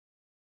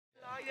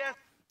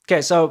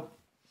Okay, so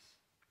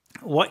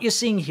what you're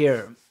seeing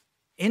here,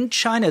 in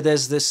China,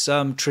 there's this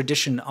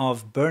tradition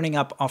of burning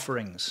up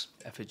offerings.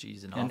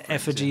 Effigies and and offerings.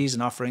 effigies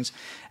and offerings.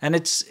 And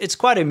it's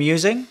quite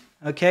amusing,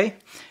 okay?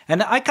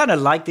 And I kind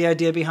of like the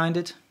idea behind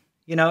it.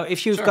 You know,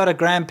 if you've got a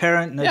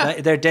grandparent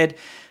and they're dead,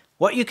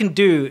 what you can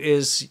do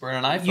is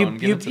burn an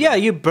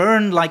iPhone. You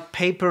burn like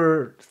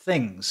paper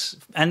things.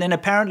 And then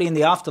apparently in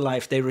the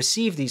afterlife, they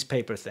receive these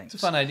paper things.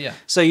 It's a fun idea.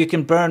 So you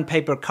can burn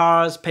paper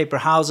cars, paper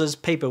houses,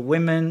 paper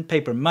women,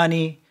 paper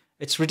money.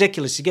 It's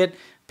ridiculous. You get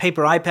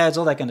paper iPads,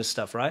 all that kind of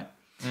stuff, right?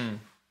 Mm.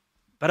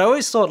 But I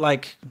always thought,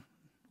 like,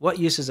 what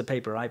use is a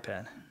paper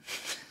iPad?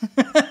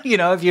 You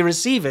know, if you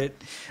receive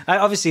it,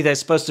 obviously they're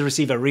supposed to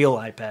receive a real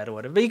iPad or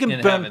whatever. But you can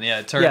burn. Heaven,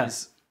 it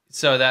turns.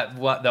 So that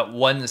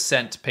 1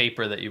 cent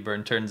paper that you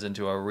burn turns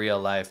into a real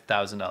life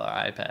 $1,000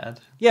 iPad.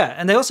 Yeah,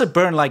 and they also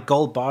burn like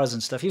gold bars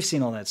and stuff. You've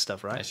seen all that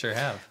stuff, right? I sure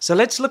have. So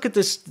let's look at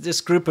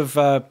this group of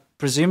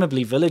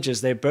presumably villagers.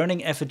 They're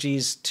burning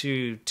effigies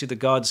to the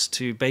gods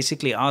to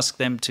basically ask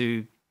them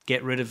to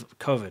get rid of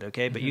COVID.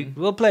 Okay, but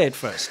we'll play it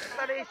first.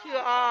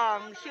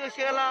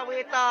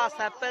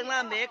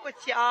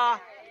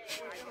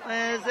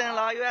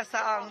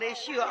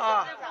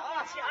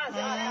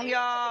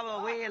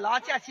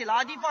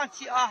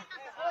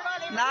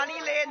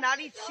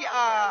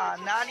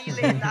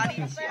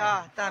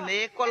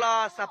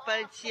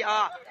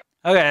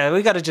 Okay,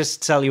 we got to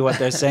just tell you what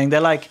they're saying.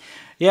 They're like,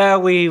 yeah,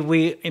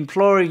 we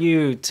implore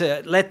you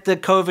to let the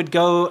COVID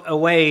go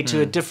away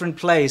to a different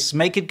place.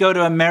 Make it go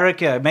to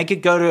America. Make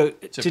it go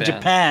to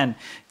Japan.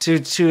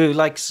 To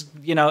like,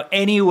 you know,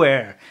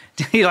 anywhere.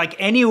 Like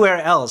anywhere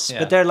else. Yeah.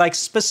 But they're like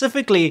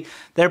specifically,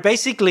 they're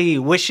basically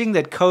wishing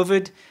that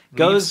COVID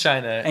goes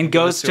China and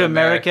goes to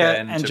America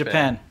and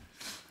Japan.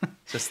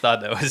 Just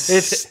thought that was...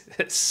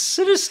 It's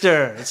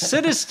sinister. It's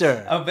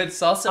sinister. Oh, but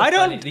it's also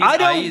funny. These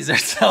eyes are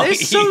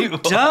so evil.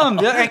 So dumb.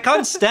 I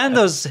can't stand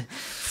those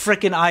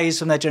freaking eyes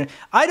from that generation.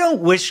 I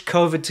don't wish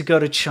COVID to go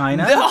to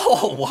China.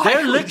 No, why?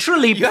 They're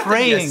literally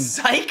praying. Have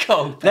to be a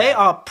psychopath. They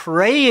are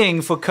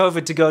praying for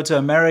COVID to go to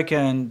America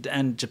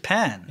and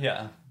Japan.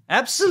 Yeah.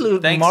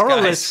 Absolute Thanks,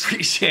 moralist. Guys.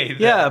 Appreciate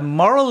that. Yeah,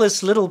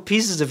 moralist little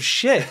pieces of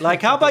shit.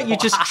 Like, how about you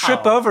just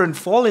trip over and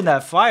fall in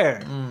that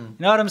fire? You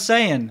know what I'm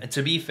saying? And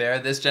to be fair,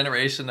 this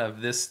generation of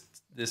this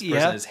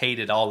person is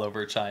hated all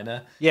over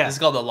China. Yeah. This is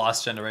called the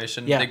lost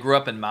generation. Yeah. They grew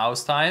up in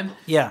Mao's time.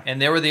 Yeah.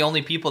 And they were the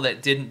only people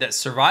that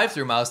survived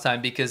through Mao's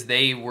time because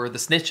they were the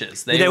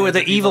snitches. They were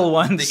the evil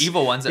ones. The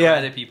evil ones that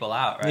ratted people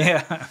out, right?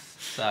 Yeah.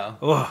 So.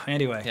 Oh,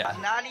 anyway. Yeah.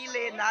 That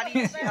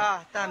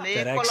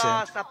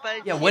accent.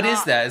 Yeah, what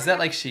is that? Is that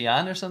like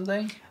Xi'an or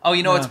something? Oh,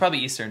 you know, it's probably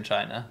Eastern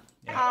China.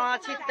 Yeah.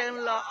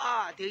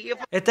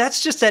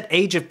 That's just that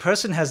age of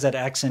person has that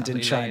accent in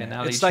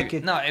China. It's like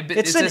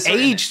it's an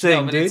age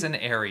thing, dude. It's an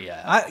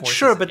area.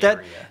 Sure, but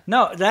that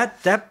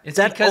it's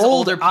that because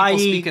old older people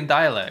speak in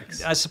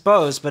dialects. I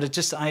suppose,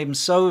 but I'm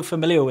so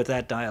familiar with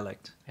that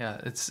dialect.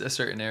 Yeah, it's a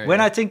certain area.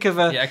 When I think of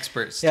the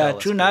experts,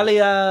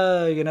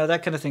 Trunalia, you know,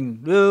 that kind of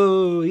thing.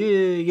 Ooh,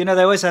 you know,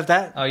 they always have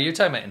that. Oh, you're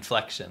talking about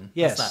inflection.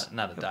 Yes, that's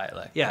not a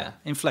dialect. Yeah,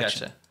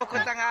 inflection.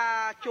 Gotcha.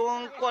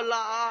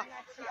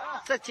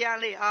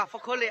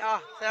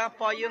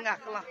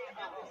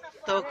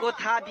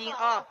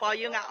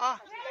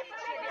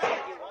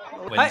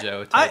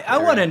 I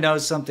want to know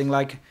something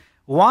like,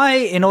 why,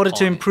 in order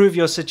to improve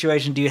your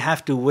situation, do you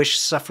have to wish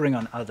suffering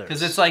on others?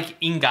 Because it's like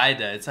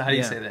ingaida. It's how do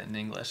you say that in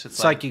English?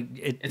 It's like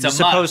you're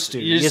supposed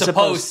to. You're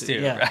supposed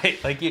to, right?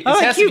 Like it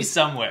has to be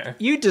somewhere.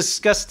 You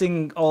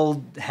disgusting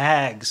old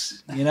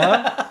hags, you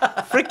know?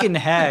 Freaking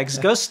hags.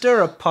 Go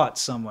stir a pot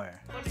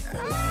somewhere.